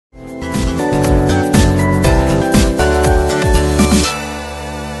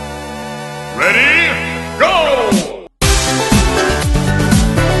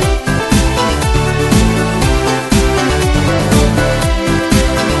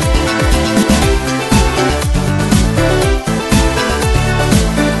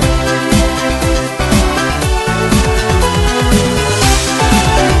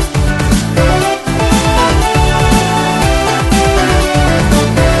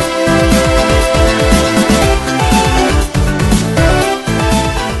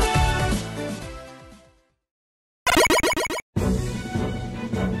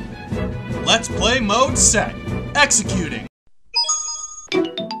Round set. Executing.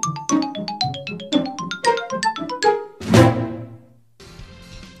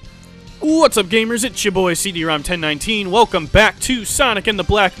 What's up, gamers? It's your boy cdrom1019. Welcome back to Sonic and the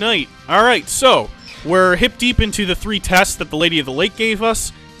Black Knight. Alright, so we're hip deep into the 3 tests that the Lady of the Lake gave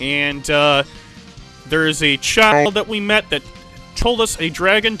us, and there's a child that we met that told us a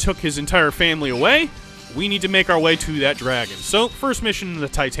dragon took his entire family away. We need to make our way to that dragon. So, first mission in the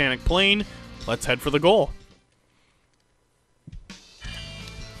Titanic plane. Let's head for the goal.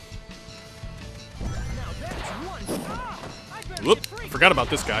 Whoop, forgot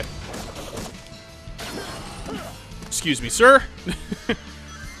about this guy. Excuse me, sir. A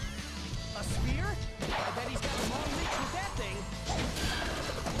spear? I bet he's got a long reach with that thing.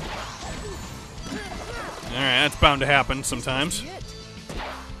 Alright, that's bound to happen sometimes.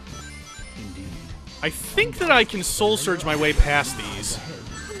 I think that I can soul surge my way past these.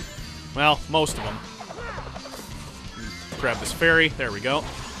 Well, most of them. Grab this ferry. There we go.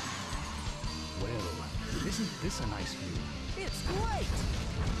 Well, isn't this a nice view? It's great.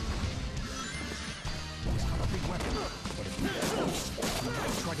 He's got a big weapon, but if he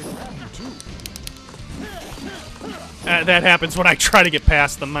might try to grab you too. That happens when I try to get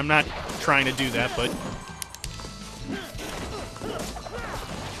past them. I'm not trying to do that, but...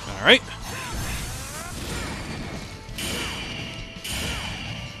 Alright.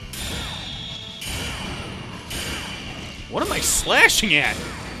 What am I slashing at?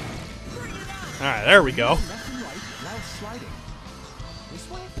 Alright, there we go. Left and right, now sliding.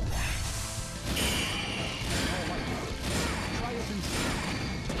 This way? Try it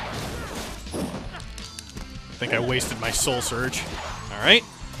I think I wasted my soul surge. Alright.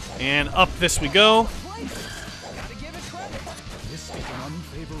 And up this we go. Gotta give it credit. This is an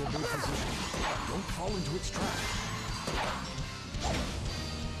unfavorable position. Don't fall into its trap.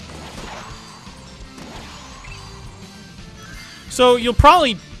 So you've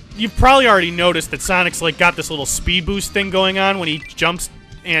probably already noticed that Sonic's like got this little speed boost thing going on when he jumps,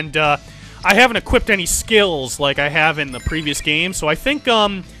 and I haven't equipped any skills like I have in the previous game. So I think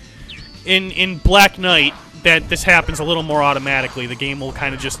in Black Knight that this happens a little more automatically. The game will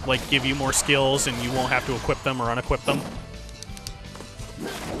kind of just like give you more skills, and you won't have to equip them or unequip them.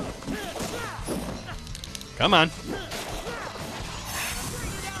 Come on.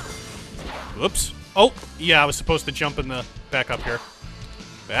 Whoops. Oh, yeah, I was supposed to jump in the... Back up here.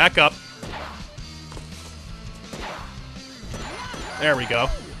 Back up. There we go.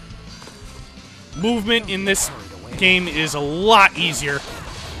 Movement in this game is a lot easier.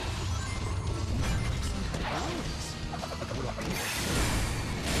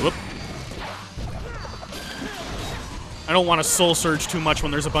 Whoop. I don't want to soul surge too much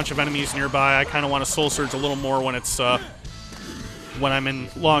when there's a bunch of enemies nearby. I kind of want to soul surge a little more when it's when I'm in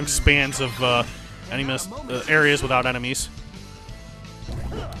long spans of areas without enemies.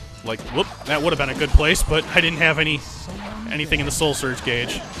 Like, whoop, that would have been a good place, but I didn't have anything in the soul surge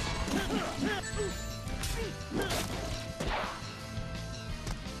gauge.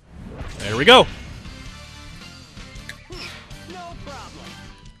 There we go. No problem.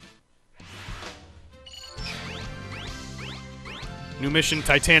 New mission,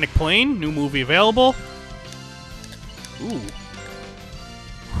 Titanic plane. New movie available. Ooh.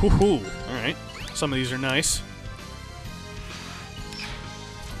 Hoo-hoo. Alright. Some of these are nice.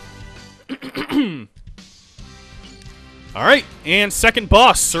 Alright, and second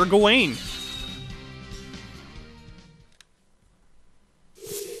boss, Sir Gawain.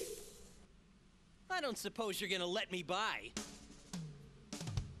 I don't suppose you're gonna let me by.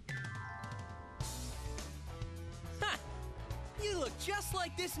 Ha! You look just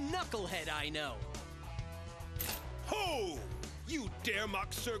like this knucklehead I know. Ho! You dare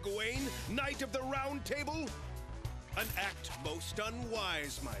mock Sir Gawain, Knight of the Round Table? An act most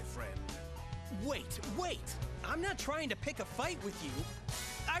unwise, my friend. Wait. I'm not trying to pick a fight with you.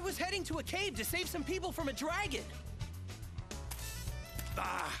 I was heading to a cave to save some people from a dragon.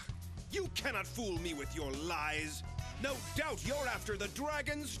 Ah! You cannot fool me with your lies. No doubt you're after the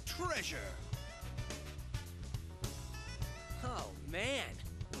dragon's treasure. Oh, man.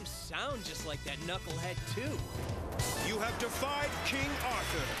 You sound just like that knucklehead, too. You have defied King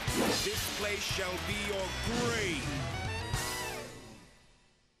Arthur. This place shall be your grave.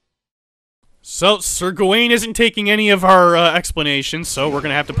 So, Sir Gawain isn't taking any of our explanations, so we're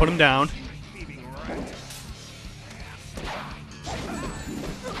gonna have to put him down.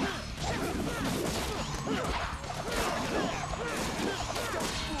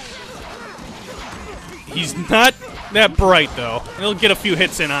 He's not that bright, though. He'll get a few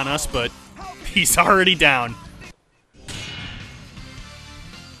hits in on us, but he's already down.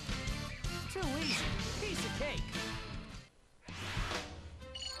 Too easy.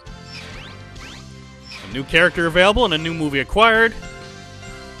 New character available and a new movie acquired.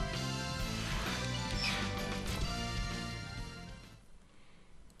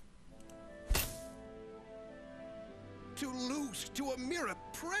 To lose to a mere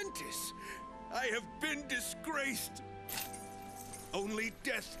apprentice, I have been disgraced. Only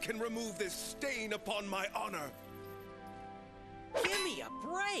death can remove this stain upon my honor. Give me a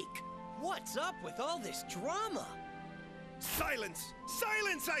break! What's up with all this drama? Silence!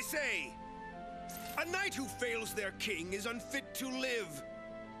 Silence, I say! A knight who fails their king is unfit to live.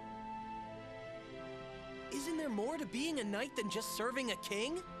 Isn't there more to being a knight than just serving a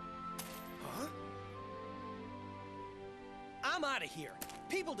king? Huh? I'm out of here.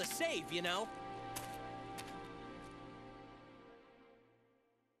 People to save, you know.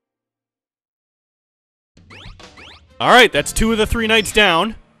 Alright, that's 2 of the 3 knights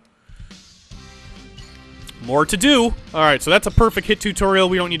down. More to do. Alright, so that's a perfect hit tutorial.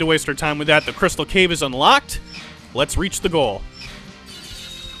 We don't need to waste our time with that. The crystal cave is unlocked. Let's reach the goal.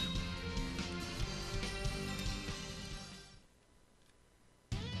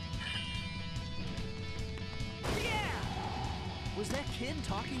 Was that kid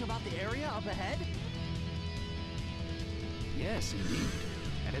talking about the area up ahead? Yes, indeed.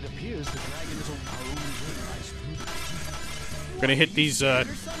 And it appears the dragon is on our own way. We're gonna hit these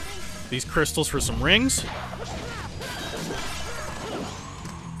crystals for some rings.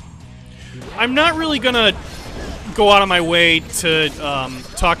 I'm not really gonna go out of my way to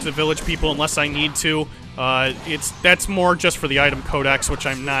talk to the village people unless I need to. That's more just for the item codex, which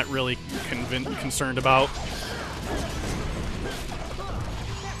I'm not really concerned about. That's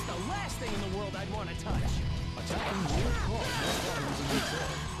the last thing in the world I'd want to touch.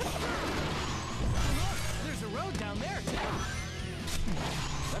 There's a road down there, too.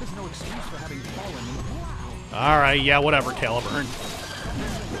 That is no excuse for having fallen in the Alright, yeah, whatever, Caliburn.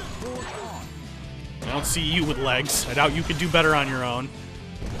 I don't see you with legs. I doubt you could do better on your own.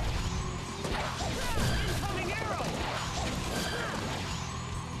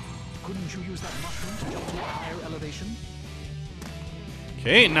 Couldn't you use that mushroom to jump to a higher elevation?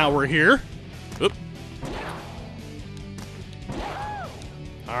 Okay, now we're here. Oop.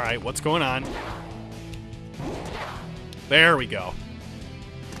 Alright, what's going on? There we go.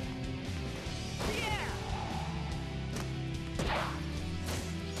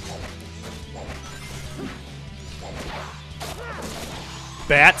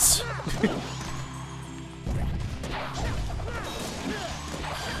 Bats.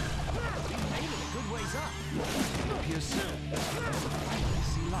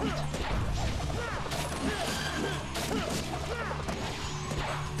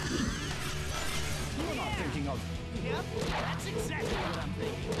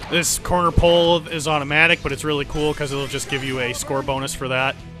 This corner pole is automatic, but it's really cool because it'll just give you a score bonus for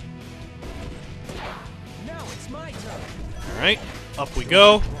that. Now it's my turn. Alright, up we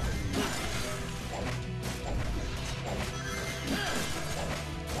go.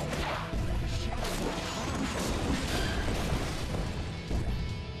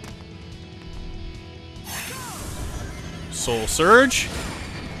 Soul Surge.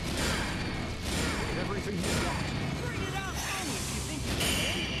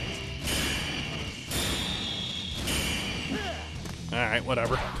 Alright,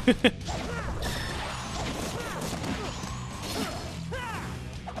 whatever.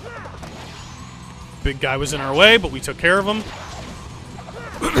 Big guy was in our way, but we took care of him.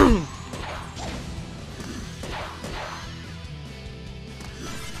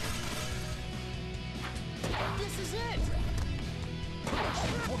 This is it.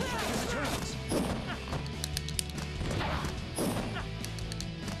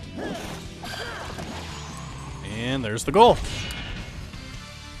 And there's the goal.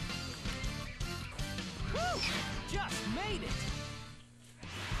 Just made it.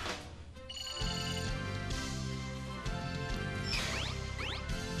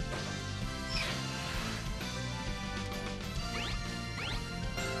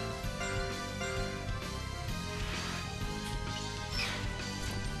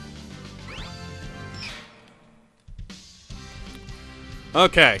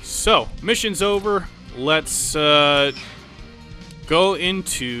 Okay, so mission's over. Let's go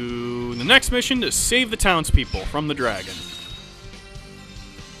into the next mission to save the townspeople from the dragon.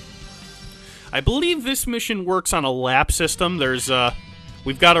 I believe this mission works on a lap system.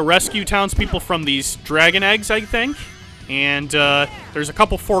 We've got to rescue townspeople from these dragon eggs, I think, and there's a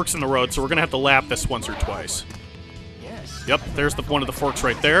couple forks in the road, so we're gonna have to lap this once or twice. Yep, there's one of the forks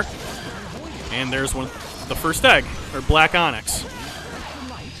right there, and there's the first egg, or black onyx.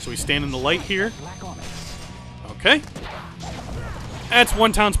 So we stand in the light here. Okay. That's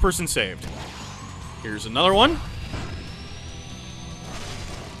one townsperson saved. Here's another one.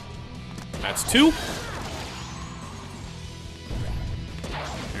 That's 2.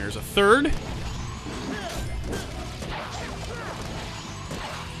 There's a third.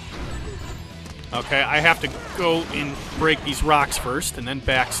 Okay, I have to go and break these rocks first, and then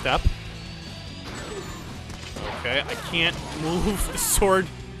backstep. Okay, I can't move the sword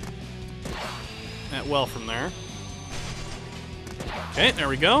that well from there. Okay, there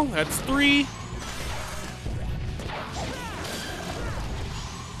we go. That's 3.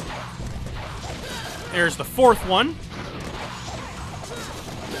 There's the 4th one.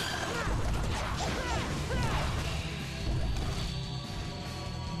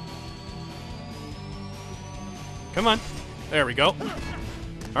 Come on. There we go. All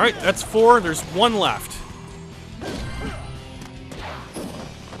right, that's 4. There's 1 left.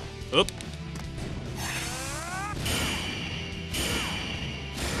 Oop.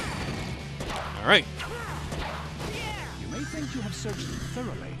 All right. You may think you have searched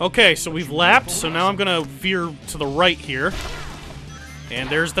thoroughly. Okay, so we've lapped, so now I'm gonna veer to the right here. And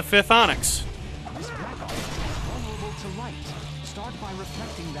there's the 5th onyx. This black onyx is vulnerable to light. Start by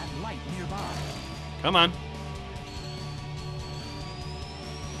reflecting that light nearby. Come on.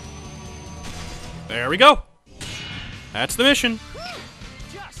 There we go. That's the mission.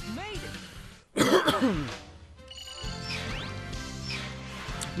 Just made it.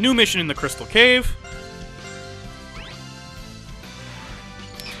 New mission in the Crystal Cave.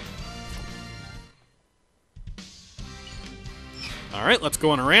 Alright, let's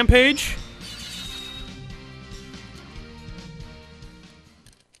go on a rampage.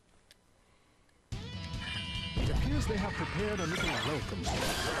 It appears they have prepared a little welcome.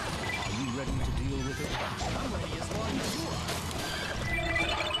 Are you ready to deal with it? I'm ready as long as you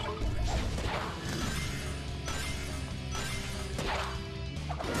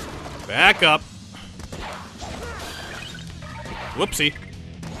are. Back up. Whoopsie.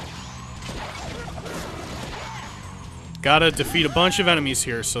 Gotta defeat a bunch of enemies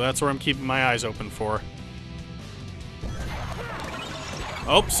here, so that's where I'm keeping my eyes open for.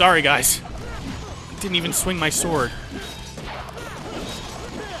 Oh, sorry guys. Didn't even swing my sword.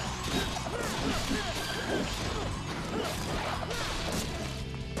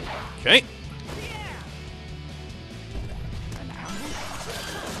 Okay.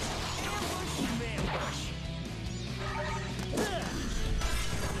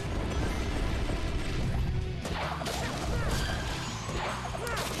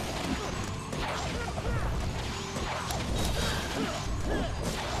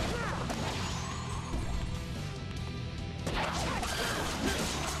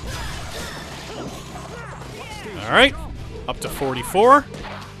 All right, up to 44.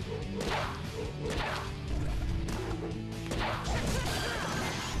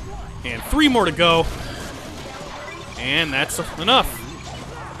 And 3 more to go. And that's enough.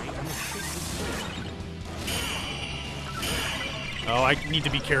 Oh, I need to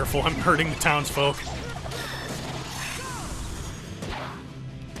be careful. I'm hurting the townsfolk.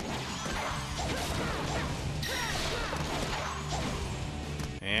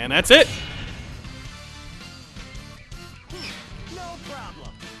 And that's it. No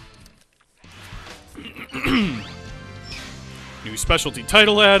problem. New specialty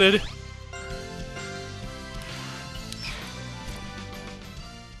title added.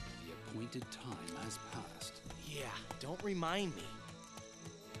 The appointed time has passed. Yeah, don't remind me.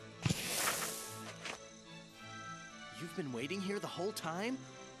 You've been waiting here the whole time?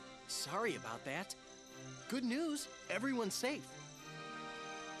 Sorry about that. Good news, everyone's safe.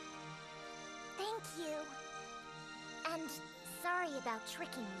 Thank you. And sorry about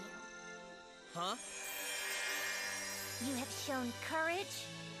tricking you. Huh? You have shown courage,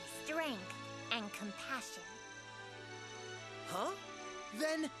 strength, and compassion. Huh?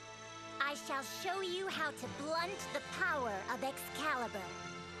 Then... I shall show you how to blunt the power of Excalibur.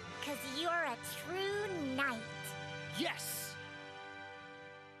 'Cause you're a true knight. yes!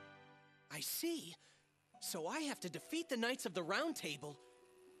 I see. So I have to defeat the Knights of the Round Table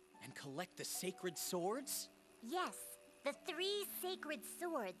and collect the sacred swords? Yes, the 3 sacred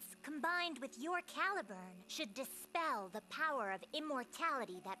swords, combined with your Caliburn, should dispel the power of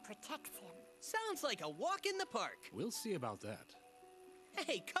immortality that protects him. Sounds like a walk in the park. We'll see about that.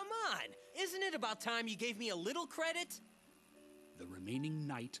 Hey, come on! Isn't it about time you gave me a little credit? The remaining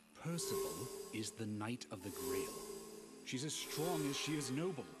knight, Percival, is the Knight of the Grail. She's as strong as she is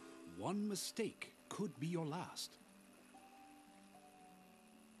noble. One mistake could be your last.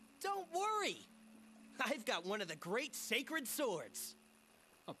 Don't worry! I've got one of the great sacred swords.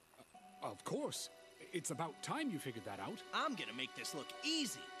 Of course. It's about time you figured that out. I'm gonna make this look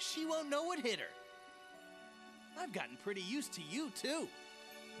easy. She won't know what hit her. I've gotten pretty used to you, too.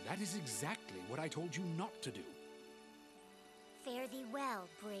 That is exactly what I told you not to do. Fare thee well,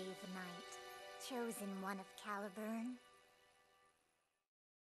 brave knight, chosen one of Caliburn.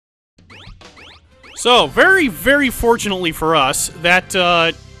 So, very, very fortunately for us, that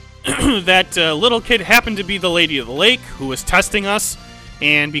that little kid happened to be the Lady of the Lake who was testing us,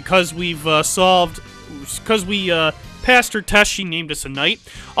 and because we've passed her test, she named us a knight.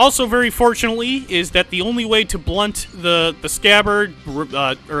 Also, very fortunately, is that the only way to blunt the scabbard,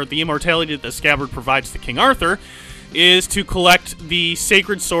 or the immortality that the scabbard provides to King Arthur, is to collect the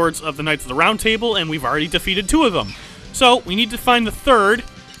sacred swords of the Knights of the Round Table, and we've already defeated 2 of them. So, we need to find the 3rd.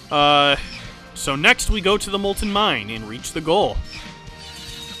 So next we go to the Molten Mine and reach the goal.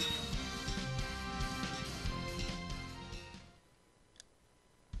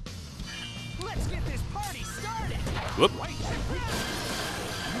 Let's get this party started. Whoop. When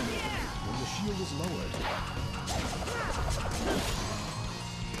the shield is lowered,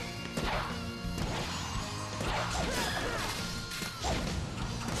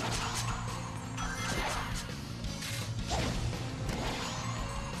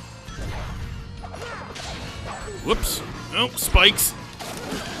 Whoops. Oh, spikes.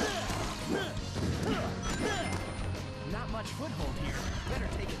 Not much foothold here. Better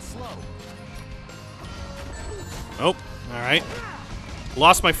take it slow. Oh, alright.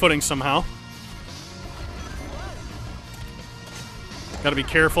 Lost my footing somehow. Gotta be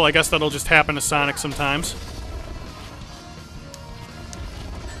careful. I guess that'll just happen to Sonic sometimes.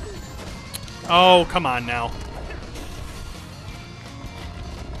 Oh, come on now.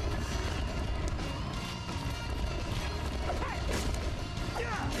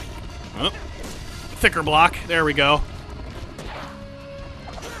 Oh. Thicker block. There we go.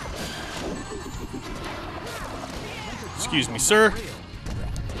 Excuse me, sir.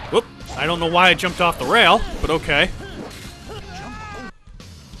 Whoop. I don't know why I jumped off the rail, but okay.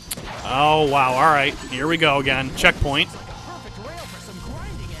 Oh, wow. All right. Here we go again. Checkpoint. Perfect rail for some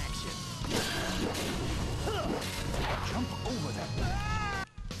grinding action.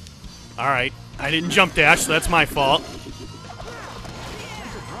 All right. I didn't jump dash, so that's my fault.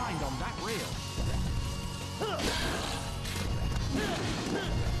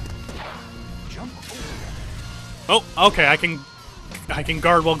 Oh, okay, I can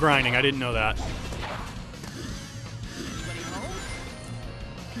guard while grinding. I didn't know that. Anybody home?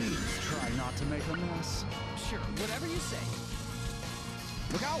 Please try not to make a mess. Sure, whatever you say.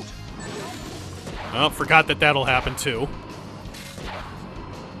 Look out! Oh, forgot that that'll happen too.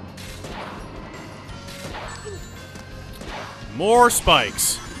 More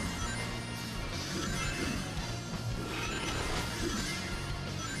spikes.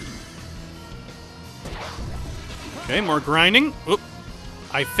 Okay, more grinding. Oop.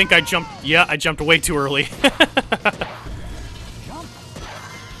 I think I jumped... Yeah, I jumped way too early.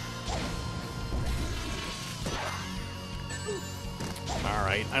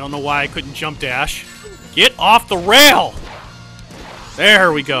 Alright, I don't know why I couldn't jump dash. Get off the rail!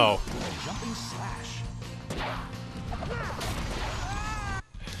 There we go.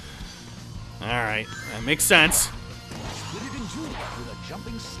 Alright, that makes sense. Split it in two with a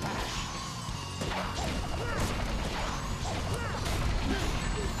jumping slash.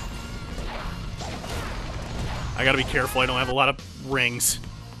 I gotta be careful, I don't have a lot of rings.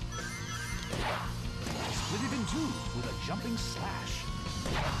 Split it in two with a jumping slash.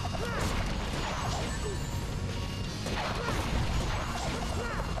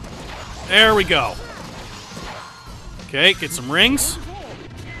 There we go. Okay, get some rings.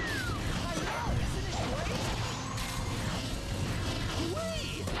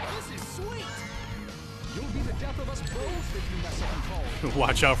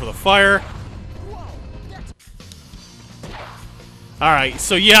 Watch out for the fire. Alright,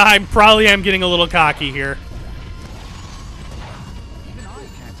 so yeah, I probably am getting a little cocky here. Even I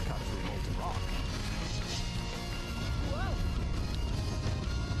can't cut through molten rock.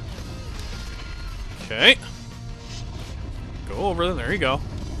 Okay. Go over there you go.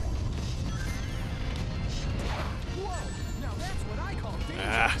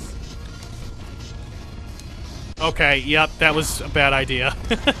 Ah. Okay, yep, that was a bad idea.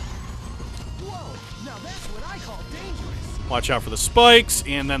 Watch out for the spikes,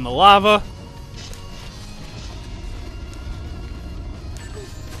 and then the lava.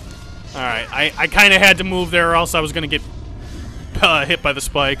 Alright, I kind of had to move there or else I was going to get hit by the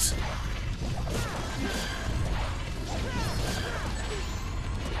spikes.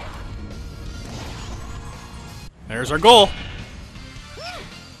 There's our goal.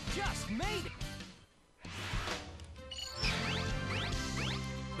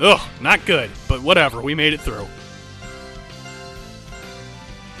 Ugh, not good, but whatever, we made it through.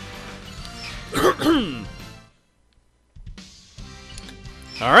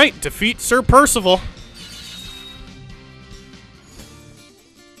 Alright, defeat Sir Percival.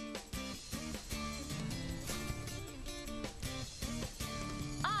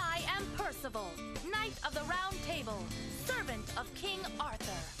 I am Percival, Knight of the Round Table, servant of King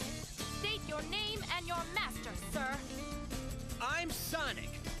Arthur. State your name and your master, sir. I'm Sonic.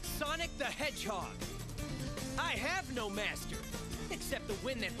 Sonic the Hedgehog. I have no master, except the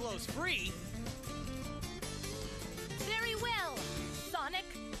wind that blows free. Very well, Sonic,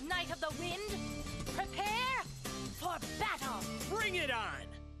 Knight of the Wind. Prepare for battle. Bring it on!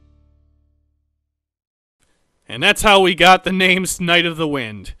 And that's how we got the names Knight of the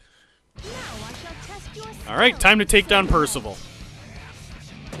Wind. Now I shall test your skill. Alright, time to take down Percival.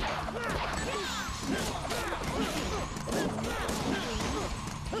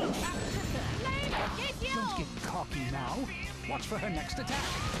 Don't get cocky now. Watch for her next attack.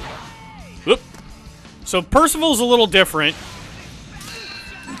 Oop. So Percival's a little different.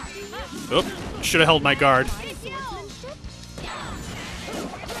 Oop. Should have held my guard.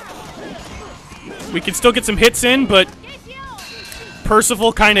 We can still get some hits in, but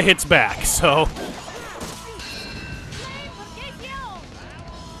Percival kind of hits back, so...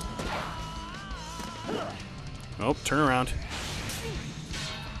 Oh, turn around.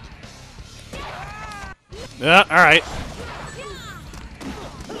 Yeah, alright.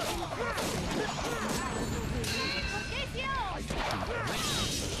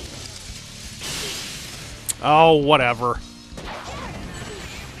 Oh, whatever.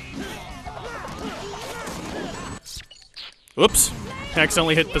 Oops.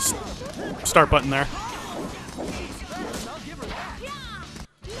 Accidentally hit the start button there.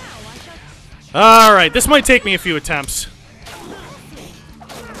 Alright, this might take me a few attempts.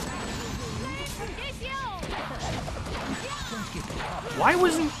 Why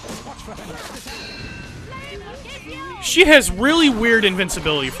wasn't... She has really weird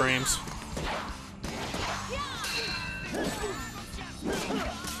invincibility frames.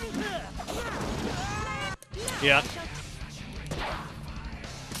 Yeah.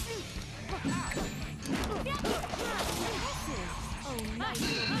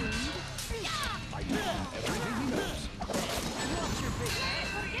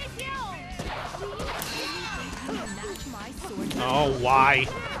 Oh, why?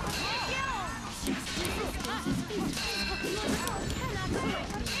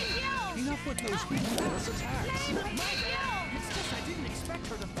 Enough with those ridiculous attacks. It's just I didn't expect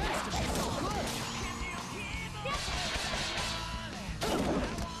her defense to be so good.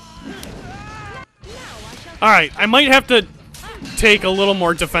 Alright, I might have to take a little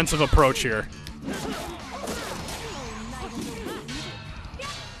more defensive approach here.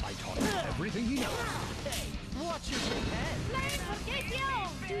 I taught him everything he knows. Watch your big head.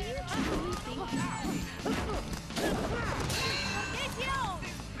 Do you truly think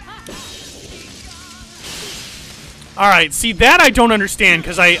Alright, see, that I don't understand,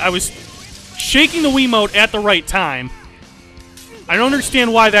 because I was shaking the Wiimote at the right time. I don't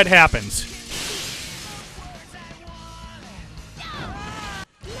understand why that happens.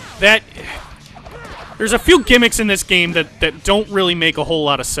 There's a few gimmicks in this game that don't really make a whole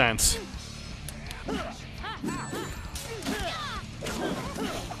lot of sense.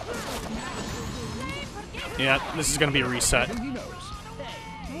 Yeah, this is gonna be a reset. He knows.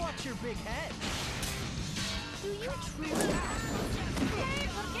 Watch your big head. Do you truly?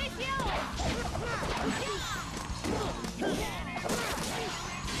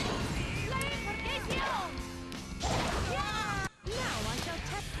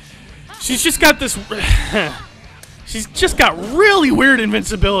 She's just got this... She's just got really weird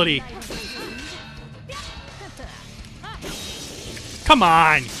invincibility. Come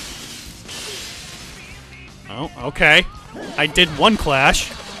on. Oh, okay. I did one clash.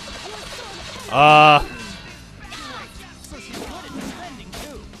 So she's good at defending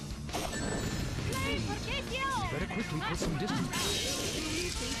too. Better quickly put some distance.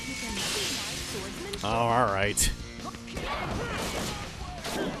 Oh, alright.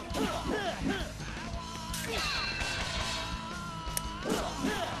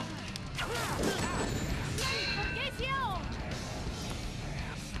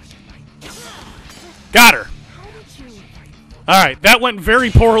 Got her. Alright, that went very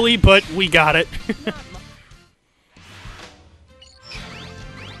poorly, but we got it.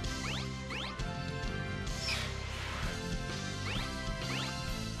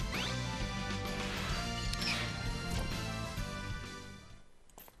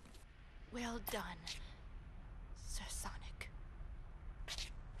 Well done, Sir Sonic.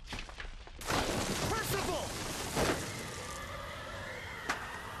 Percival!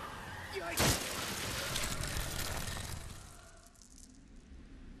 Yikes!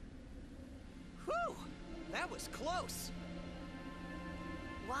 close.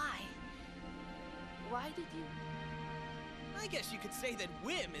 Why? Why did you... I guess you could say that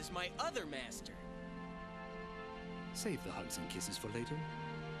Whim is my other master. Save the hugs and kisses for later.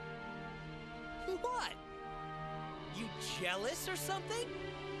 What? You jealous or something?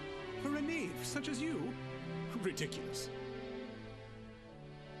 For a knave such as you? Ridiculous.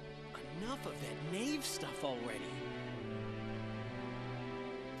 Enough of that knave stuff already.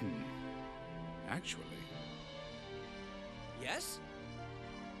 Actually, Yes?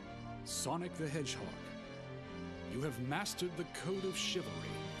 Sonic the Hedgehog, you have mastered the code of chivalry.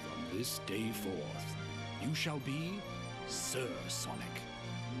 From this day forth, you shall be Sir Sonic,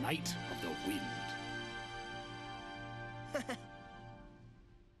 Knight of the Wind.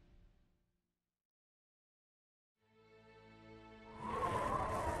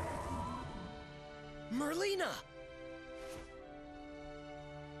 Merlina!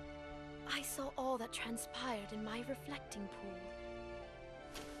 I saw all that transpired in my reflecting pool.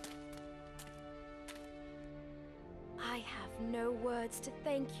 I have no words to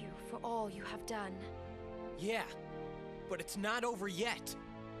thank you for all you have done. Yeah, but it's not over yet.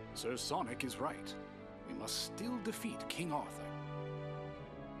 Sir Sonic is right. We must still defeat King Arthur.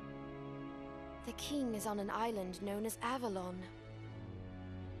 The king is on an island known as Avalon.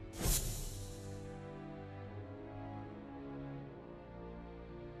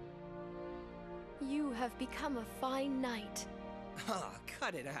 You have become a fine knight. Ah,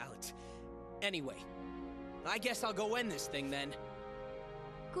 cut it out. Anyway, I guess I'll go end this thing then.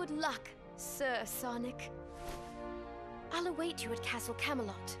 Good luck, Sir Sonic. I'll await you at Castle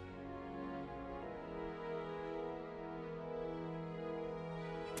Camelot.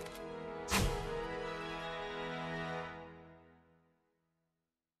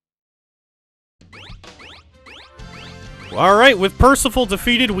 Alright, with Percival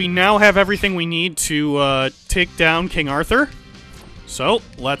defeated, we now have everything we need to take down King Arthur. So,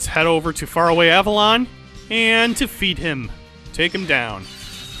 let's head over to faraway Avalon and defeat him. Take him down.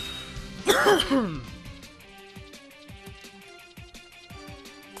 I'm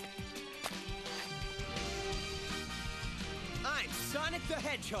Sonic the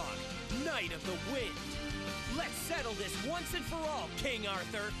Hedgehog, Knight of the Wind. Let's settle this once and for all, King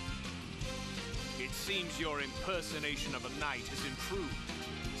Arthur. It seems your impersonation of a knight has improved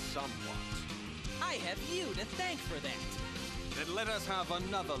somewhat. I have you to thank for that. Then let us have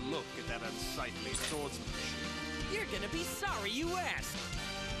another look at that unsightly swordsmanship. You're gonna be sorry you asked.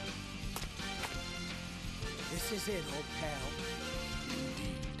 This is it, old pal.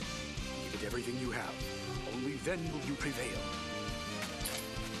 Indeed. Give it everything you have. Only then will you prevail.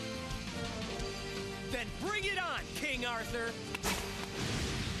 Then bring it on, King Arthur!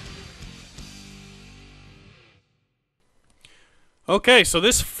 Okay, so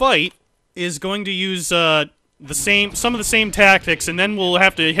this fight is going to use some of the same tactics, and then we'll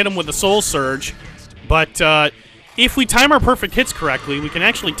have to hit him with a Soul Surge. But if we time our perfect hits correctly, we can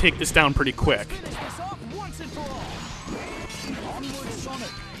actually take this down pretty quick. Finish this off once and for all! Onward,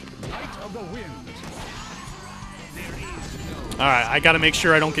 Sonic, Knight of the Wind. Alright, I gotta make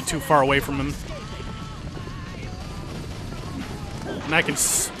sure I don't get too far away from him. And I can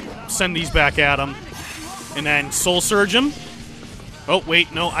send these back at him. And then Soul Surge him. Oh,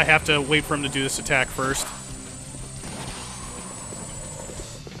 wait, no, I have to wait for him to do this attack first.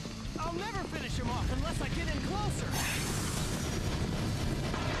 I'll never finish him off unless I get in closer.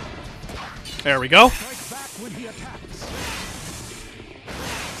 There we go. Strike back when he attacks.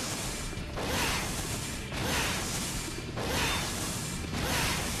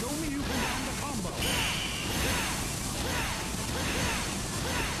 Show me you can land the combo.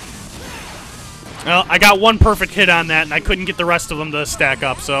 Well, I got one perfect hit on that, and I couldn't get the rest of them to stack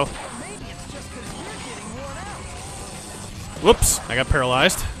up, so... Whoops, I got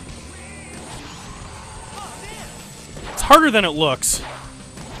paralyzed. It's harder than it looks. Do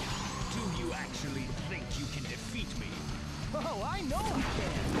you actually think you can defeat me? Oh, I know I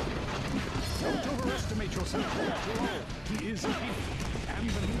can! Don't overestimate yourself. After all, he is a king, and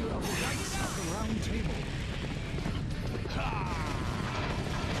the leader of the Knights of the Round Table.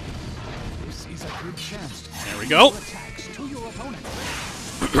 This is a good chance to There we go. attacks to your opponent.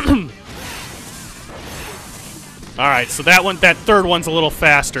 Alright, so that third one's a little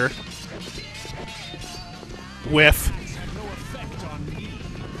faster. Whiff. No effect on me.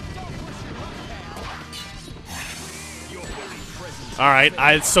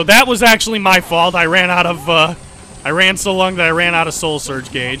 Alright, so that was actually my fault. I ran so long that I ran out of Soul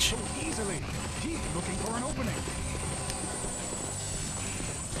Surge gauge. Easily. He's looking for an opening.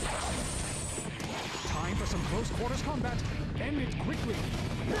 Time for some close quarters combat. End it quickly.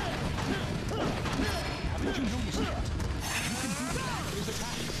 Haven't you noticed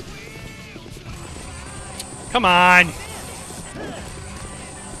Come on.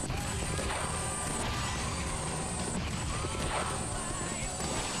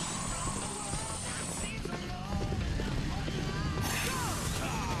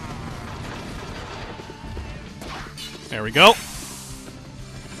 There we go.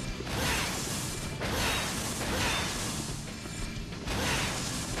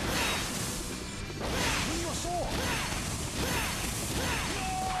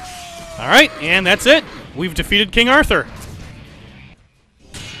 All right, and that's it. We've defeated King Arthur.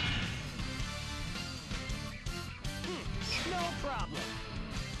 No problem.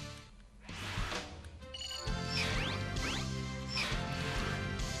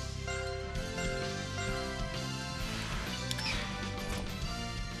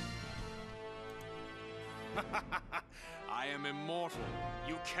 I am immortal.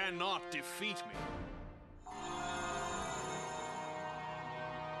 You cannot defeat me.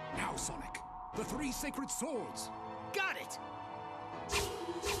 Now, Sonic, the 3 sacred swords. Got it.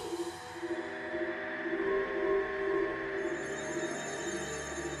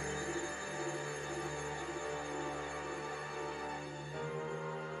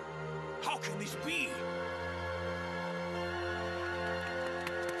 How can this be?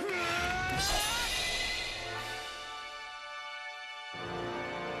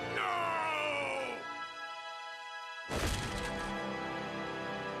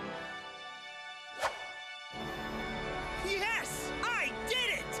 Yes, I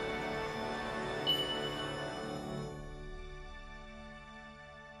did it.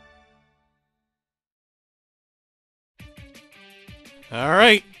 All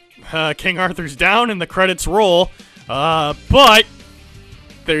right, King Arthur's down and the credits roll, but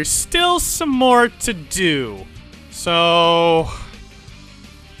there's still some more to do. So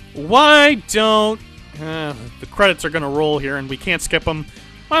why don't the credits are gonna roll here and we can't skip them?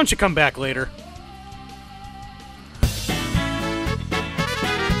 Why don't you come back later?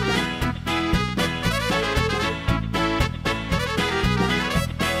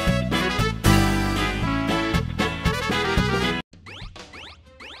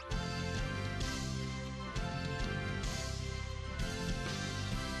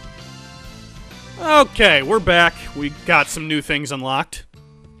 Okay, we're back. We got some new things unlocked.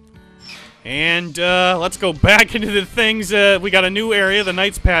 And let's go back into the things. We got a new area, the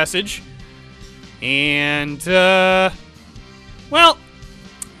Knight's Passage. And, well,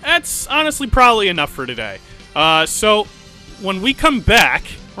 that's honestly probably enough for today. So, when we come back,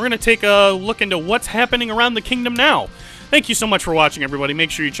 we're going to take a look into what's happening around the kingdom now. Thank you so much for watching, everybody.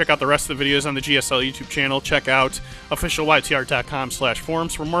 Make sure you check out the rest of the videos on the GSL YouTube channel. Check out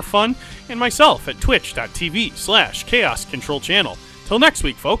officialytr.com/forums for more fun, and myself at twitch.tv/chaos control channel. Till next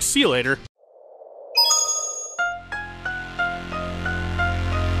week, folks. See you later.